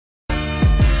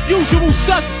Usual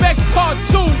Suspects Part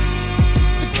 2.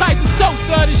 The Kaiser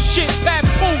Sosa of this shit,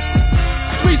 Papoose.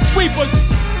 Three Sweepers,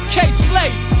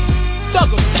 K-Slay,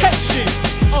 Thuggers, K-Shit.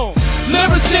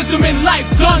 Lyricism in life,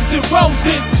 Guns N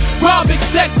Roses. Rob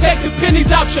execs, take the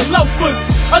pennies out your loafers.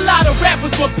 A lot of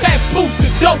rappers, but Papoose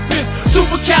the dopest.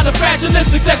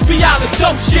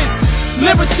 Supercalifragilisticexpialidocious.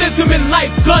 Lyricism in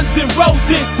life, Guns N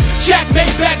Roses. Jack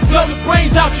Maybachs, blow the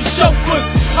brains out your chauffeurs.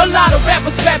 A lot of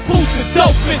rappers, Papoose the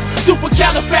dopest.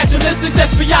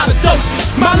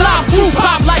 Supercalifragilisticexpialidocious. My life true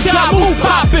pop like Damu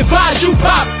Pop, advise you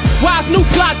pop. Wise new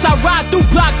plots, I ride through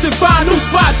blocks and find new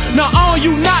spots. Now all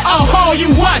you not, all you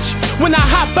watch. When I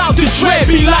hop out the dread,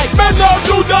 be like, man, no,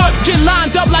 do not. Get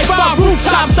lined up like 5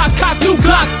 rooftops, I cock 2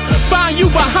 Glocks. Find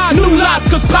you behind new lots,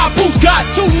 cause Papoose got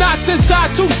 2 knots inside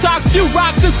 2 socks, few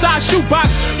rocks inside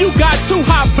shoebox. You got 2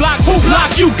 hot blocks, who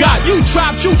block you got? You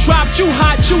dropped, you hot,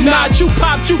 you not, you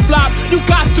pop, you flop. You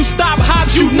got to stop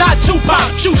hops, you not too pop.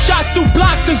 Shoot shots through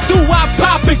blocks since do-wop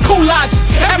poppin' culottes.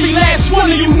 Every last one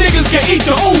of you niggas can eat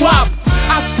the ooh-wop. I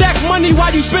stack money while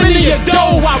you spending your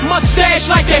dough. I mustache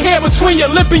like the hair between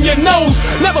your lip and your nose.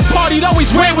 Never partied,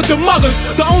 always ran with the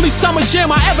muggers. The only summer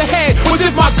jam I ever had was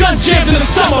if my gun jammed in the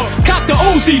summer. Cock the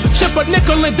Uzi, chip a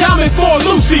nickel and diamond for a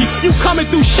Lucy. You coming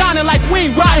through shining like we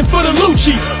ain't riding for the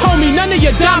Lucci. Homie, none of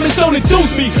your diamonds don't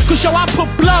enthuse me, cause yo, I put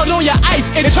blood on your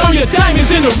ice and turn your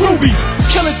diamonds into rubies.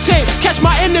 Kill a tent, catch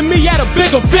my enemy at a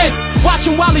big event. Watch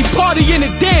him while he partying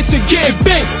and dancing, getting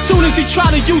bent. Soon as he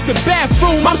try to use the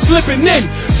bathroom, I'm slipping in,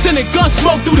 sending gun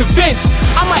smoke through the vents.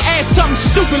 I'ma ask something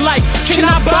stupid like, can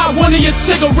I buy one of your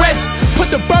cigarettes? Put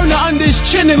the burner under his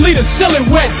chin and leave the ceiling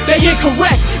wet. They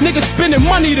incorrect, niggas spending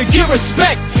money to get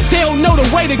respect. They don't know the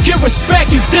way to get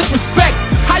respect is disrespect.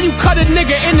 How you cut a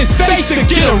nigga in his face to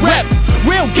get a rep?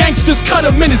 Real gangsters cut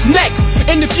him in his neck.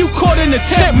 And if you caught in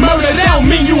attempt murder, that don't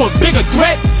mean you a bigger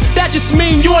threat. That just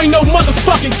mean you ain't no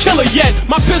motherfucking killer yet.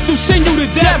 My pistol send you to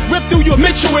death, rip through your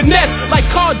Mitchell and Ness. Like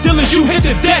car dealers, you hit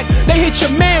the deck. They hit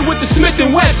your man with the Smith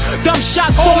 & West. Dumb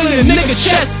shots all in the nigga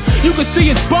chest. You can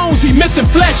see his bones, he missing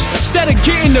flesh. Instead of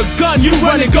getting the gun, you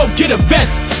run and go get a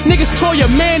vest. Niggas tore your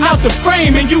man out the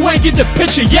frame and you ain't get the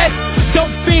picture yet.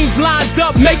 Dope fiends lined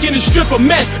up, making the strip a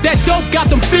mess. That dope got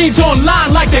them fiends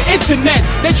online like the internet.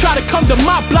 They try to come to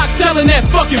my block selling that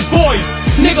fucking void.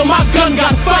 Nigga, my gun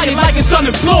got fired like it's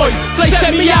unemployed. Slay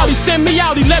send me out, he send me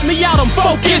out, he let me out, I'm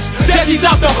focused. Desi's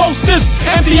out the hostess,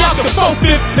 empty out the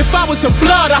 4/5. If I was a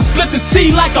blood, I split the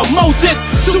sea like a Moses.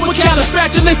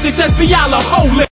 Supercalifragilisticexpialidocious.